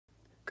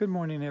Good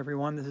morning,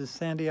 everyone. This is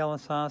Sandy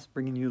Alasas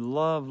bringing you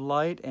love,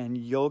 light, and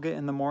yoga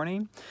in the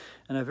morning.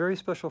 And a very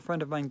special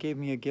friend of mine gave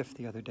me a gift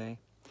the other day.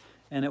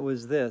 And it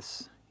was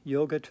this,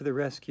 Yoga to the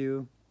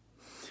Rescue,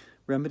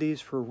 Remedies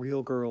for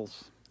Real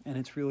Girls. And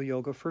it's real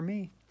yoga for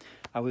me.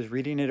 I was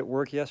reading it at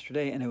work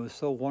yesterday, and it was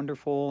so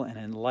wonderful and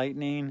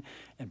enlightening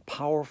and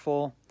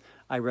powerful.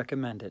 I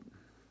recommend it.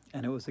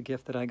 And it was a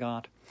gift that I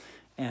got.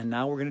 And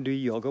now we're going to do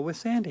yoga with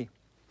Sandy.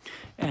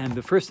 And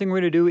the first thing we're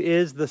going to do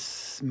is the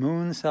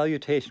moon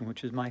salutation,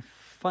 which is my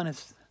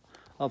funnest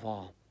of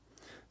all.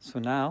 So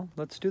now,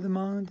 let's do the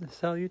moon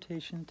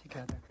salutation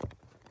together.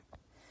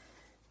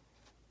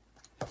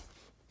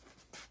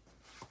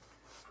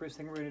 First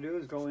thing we're going to do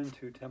is go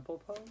into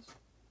temple pose.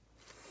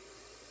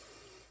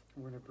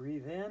 We're going to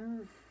breathe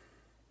in,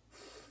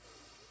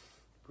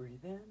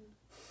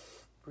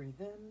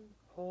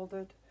 hold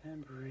it,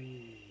 and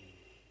breathe.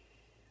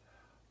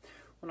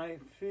 When I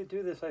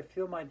do this, I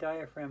feel my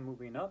diaphragm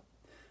moving up,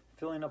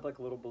 filling up like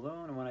a little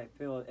balloon, and when I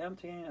feel it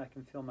emptying, I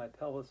can feel my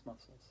pelvis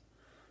muscles.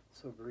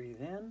 So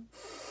breathe in,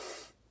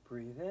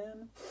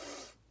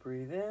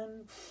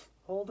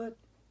 hold it,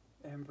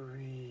 and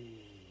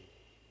breathe.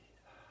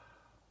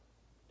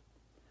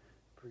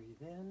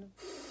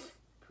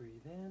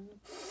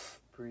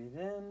 Breathe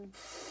in,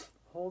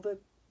 hold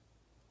it,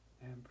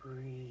 and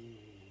breathe.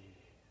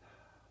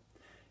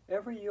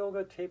 Every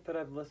yoga tape that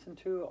I've listened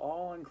to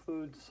all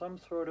includes some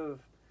sort of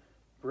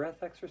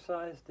breath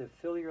exercise to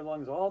fill your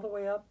lungs all the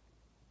way up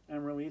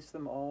and release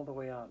them all the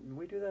way out. And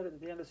we do that at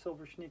the end of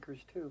Silver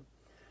Sneakers too.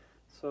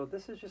 So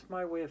this is just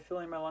my way of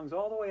filling my lungs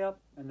all the way up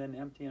and then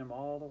emptying them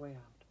all the way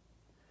out.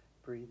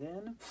 Breathe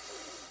in,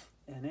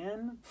 and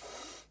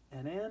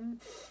in,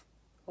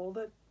 hold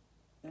it,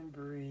 and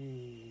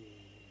breathe.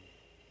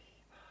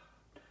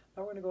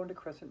 Now we're going to go into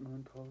crescent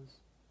moon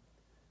pose.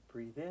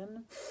 Breathe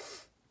in,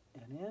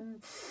 and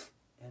in,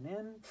 and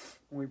in.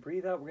 When we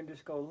breathe out, we're going to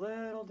just go a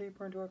little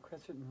deeper into our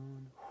crescent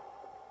moon.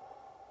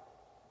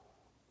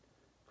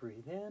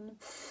 Breathe in,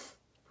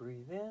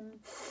 breathe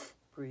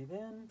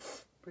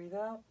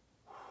out,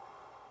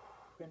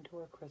 into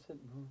our crescent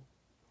moon.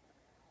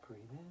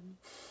 Breathe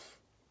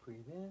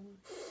in,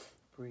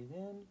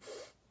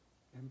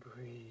 and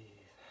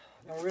breathe.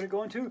 Now we're going to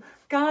go into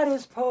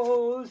goddess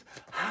pose.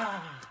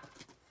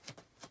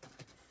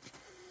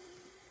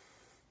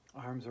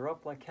 Arms are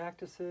up like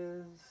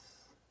cactuses.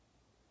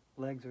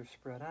 Legs are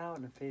spread out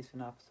and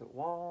facing opposite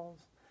walls.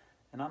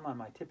 And I'm on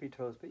my tippy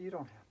toes, but you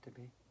don't have to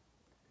be.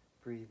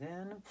 Breathe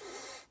in,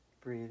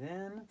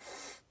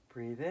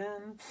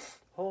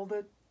 hold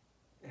it,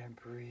 and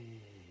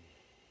breathe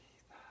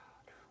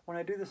out. When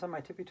I do this on my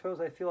tippy toes,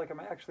 I feel like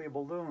I'm actually a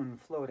balloon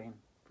floating.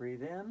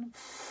 Breathe in,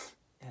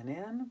 and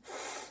in,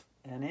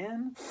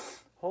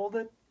 hold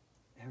it,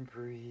 and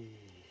breathe.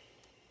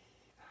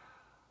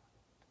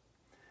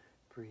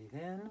 Breathe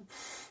in,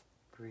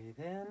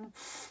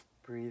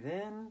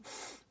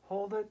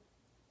 hold it,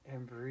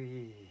 and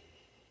breathe.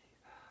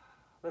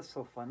 That's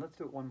so fun. Let's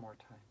do it one more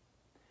time.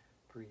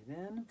 Breathe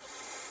in,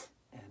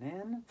 and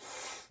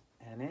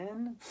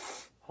in,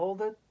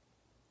 hold it,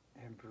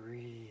 and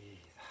breathe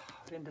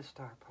out into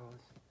star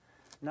pose.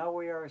 Now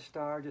we are a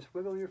star. Just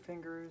wiggle your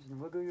fingers and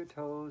wiggle your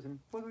toes and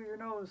wiggle your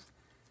nose.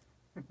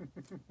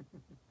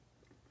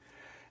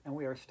 And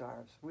we are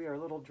stars. We are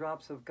little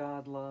drops of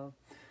God love.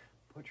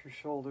 Put your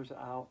shoulders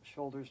out,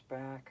 shoulders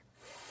back,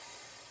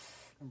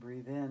 and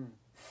breathe in,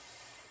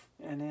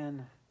 and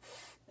in,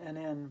 and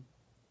in.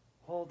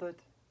 Hold it,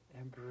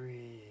 and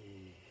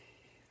breathe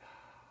out.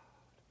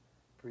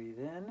 Breathe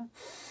in,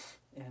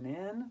 and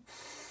in,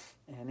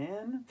 and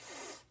in.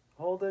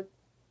 Hold it,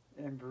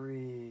 and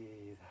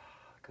breathe.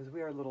 Because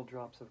we are little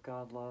drops of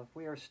God love.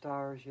 We are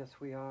stars, yes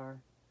we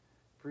are.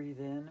 Breathe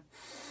in,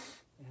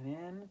 and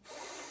in,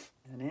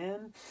 and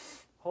in.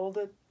 Hold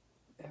it,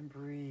 and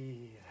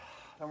breathe.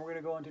 And we're going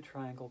to go into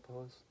triangle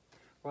pose.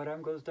 Right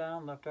arm goes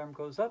down, left arm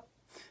goes up,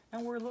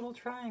 and we're a little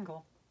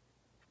triangle.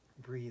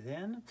 Breathe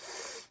in,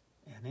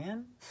 and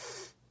in,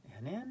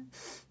 and in.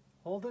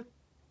 Hold it,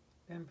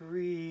 and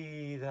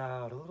breathe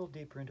out a little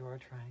deeper into our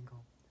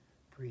triangle.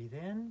 Breathe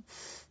in,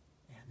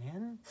 and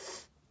in,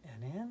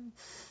 and in,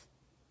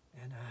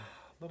 and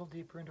out a little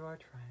deeper into our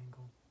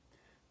triangle.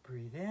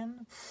 Breathe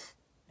in,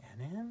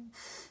 and in,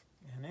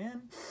 and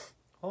in.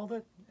 Hold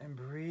it, and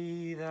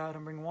breathe out,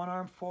 and bring one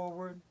arm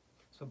forward.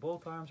 So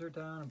both arms are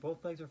down and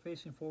both legs are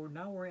facing forward.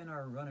 Now we're in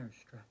our runner's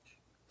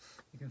stretch.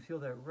 You can feel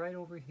that right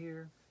over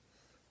here,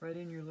 right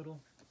in your little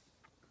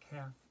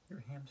calf, your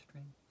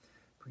hamstring.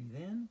 Breathe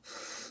in,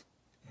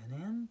 and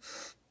in,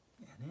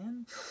 and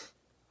in.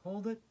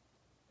 Hold it,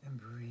 and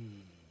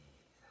breathe.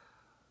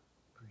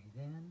 Breathe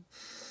in,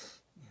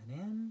 and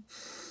in,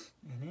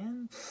 and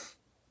in.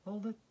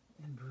 Hold it,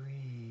 and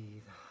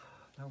breathe.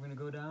 Now we're going to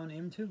go down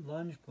into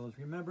lunge pose.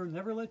 Remember,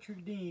 never let your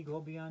knee go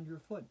beyond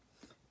your foot.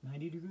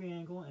 90-degree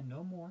angle and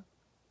no more.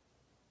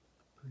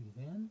 Breathe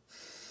in,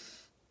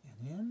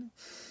 and in,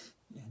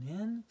 and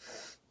in.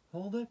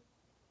 Hold it,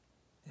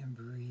 and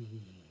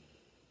breathe.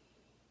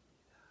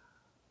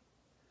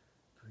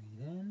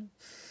 Breathe in,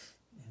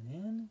 and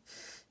in,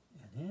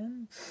 and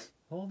in.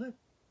 Hold it,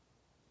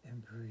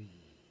 and breathe.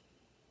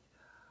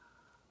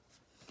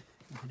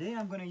 And today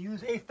I'm going to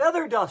use a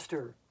feather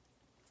duster,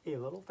 a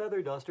little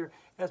feather duster,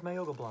 as my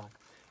yoga block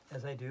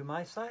as I do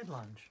my side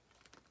lunge.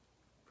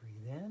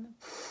 Breathe in,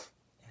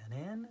 and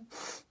in,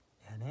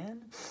 and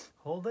in.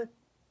 Hold it,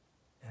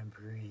 and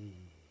breathe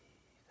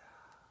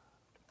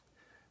out.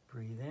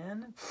 Breathe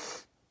in,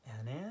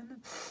 and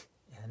in,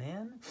 and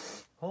in.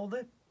 Hold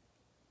it,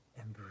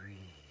 and breathe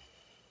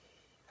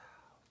out.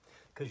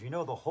 Because you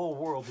know the whole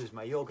world is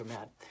my yoga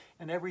mat,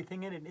 and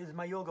everything in it is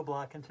my yoga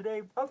block. And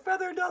today, a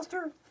feather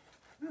duster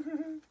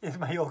is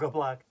my yoga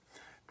block.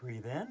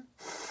 Breathe in,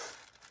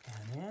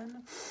 and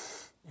in,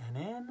 and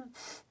in.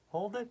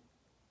 Hold it,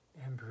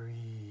 and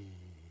breathe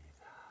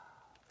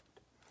out.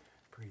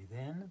 Breathe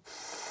in,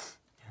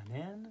 and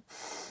in,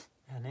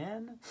 and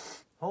in.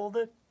 Hold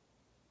it,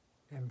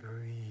 and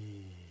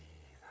breathe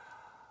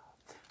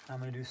out. I'm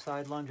going to do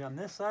side lunge on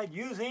this side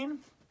using,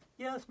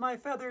 yes, my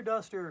feather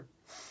duster.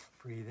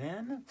 Breathe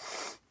in,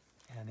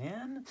 and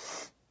in,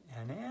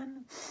 and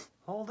in.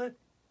 Hold it,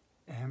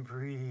 and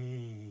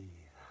breathe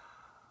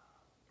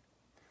out.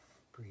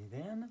 Breathe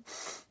in,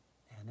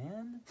 and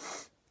in,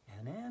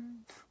 and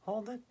in.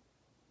 Hold it,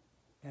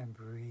 and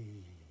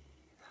breathe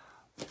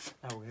out.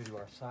 Now we're going to do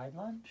our side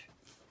lunge.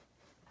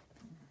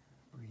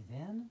 Breathe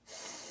in,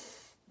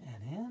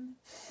 and in,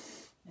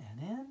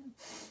 and in.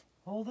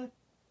 Hold it,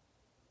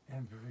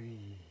 and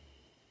breathe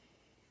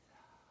out.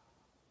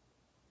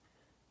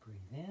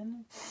 Breathe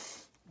in,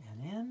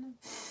 and in,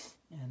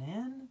 and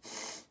in.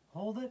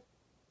 Hold it,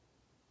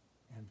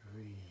 and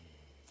breathe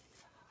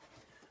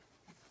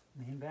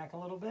out. Lean back a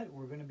little bit.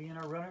 We're going to be in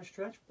our runner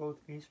stretch. Both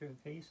feet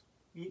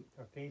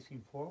are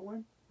facing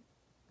forward.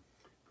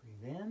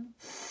 Breathe in,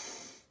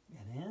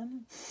 and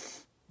in,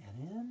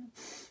 and in.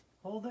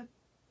 Hold it,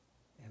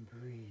 and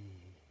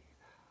breathe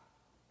out.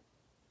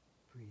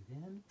 Breathe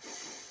in,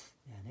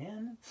 and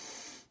in,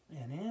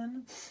 and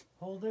in.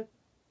 Hold it,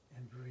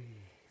 and breathe.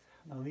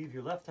 Now leave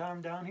your left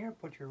arm down here.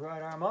 Put your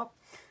right arm up.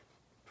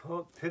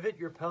 Pivot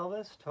your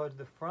pelvis towards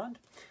the front,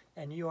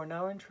 and you are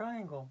now in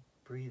triangle.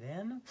 Breathe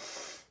in,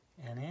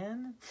 and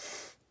in,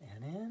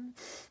 and in,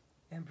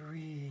 and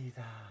breathe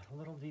out. A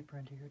little deeper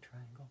into your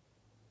triangle.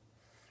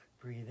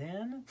 Breathe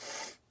in,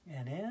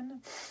 and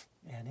in,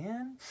 and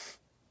in.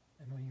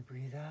 And when you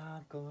breathe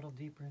out, go a little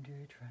deeper into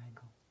your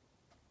triangle.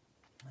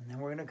 And then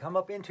we're going to come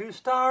up into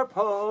star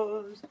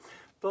pose.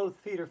 Both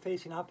feet are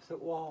facing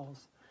opposite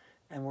walls.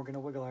 And we're going to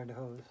wiggle our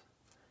toes,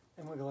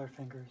 and wiggle our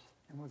fingers,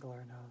 and wiggle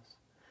our nose.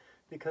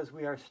 Because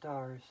we are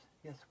stars.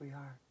 Yes, we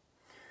are.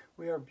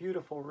 We are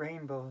beautiful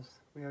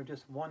rainbows. We are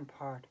just one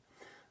part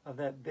of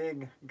that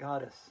big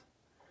goddess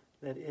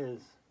that is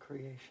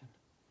creation.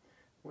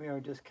 We are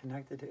just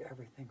connected to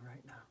everything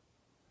right now.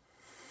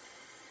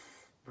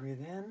 Breathe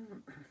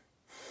in,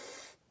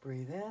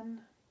 breathe in,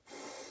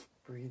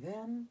 breathe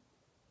in,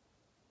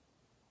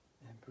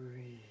 and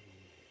breathe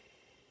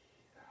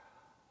out.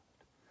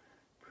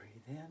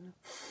 Breathe in,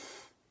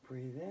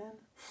 breathe in,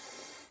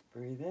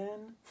 breathe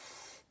in,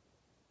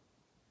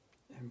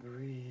 and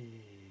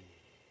breathe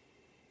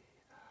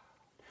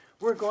out.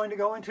 We're going to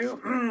go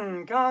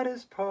into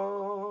goddess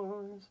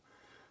pose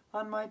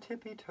on my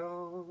tippy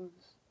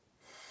toes.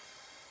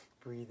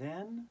 Breathe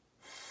in,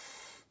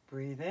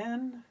 breathe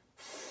in,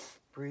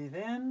 breathe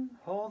in,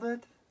 hold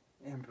it,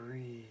 and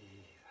breathe.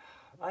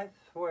 I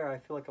swear I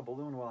feel like a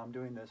balloon while I'm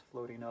doing this,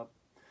 floating up.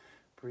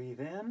 Breathe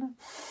in,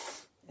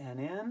 and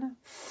in,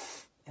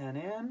 and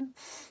in,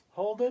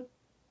 hold it,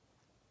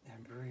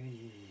 and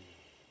breathe.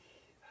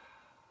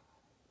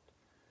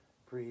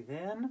 Breathe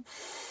in,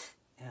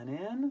 and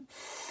in,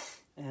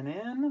 and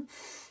in,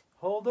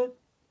 hold it,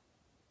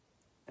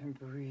 and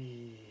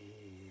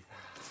breathe.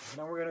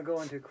 Now we're going to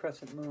go into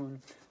crescent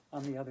moon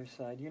on the other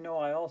side. You know,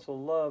 I also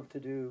love to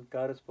do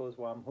goddess pose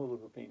while I'm hula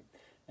hooping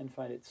and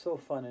find it so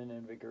fun and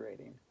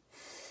invigorating.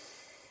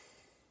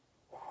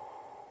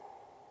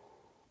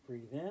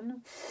 Breathe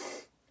in,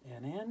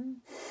 and in,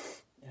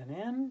 and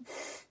in,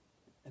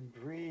 and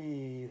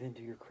breathe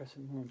into your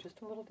crescent moon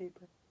just a little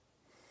deeper.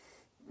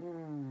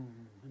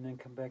 And then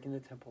come back into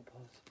temple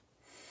pose.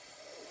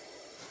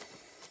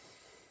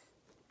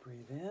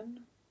 Breathe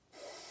in,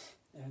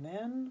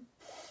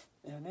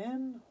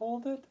 and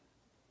hold it,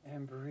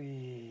 and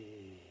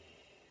breathe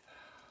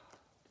out.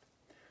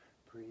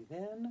 Breathe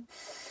in,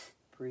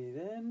 breathe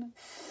in,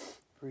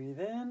 breathe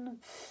in,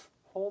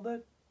 hold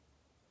it,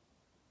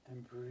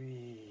 and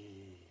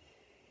breathe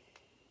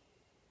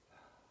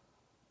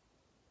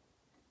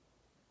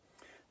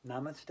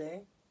out.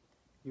 Namaste.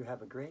 You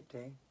have a great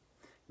day.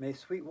 May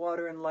sweet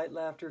water and light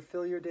laughter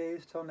fill your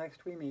days till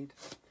next we meet.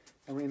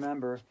 And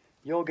remember,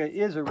 yoga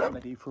is a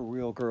remedy for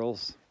real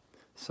girls.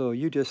 So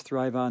you just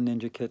thrive on,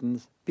 Ninja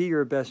Kittens. Be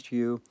your best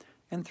you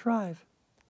and thrive.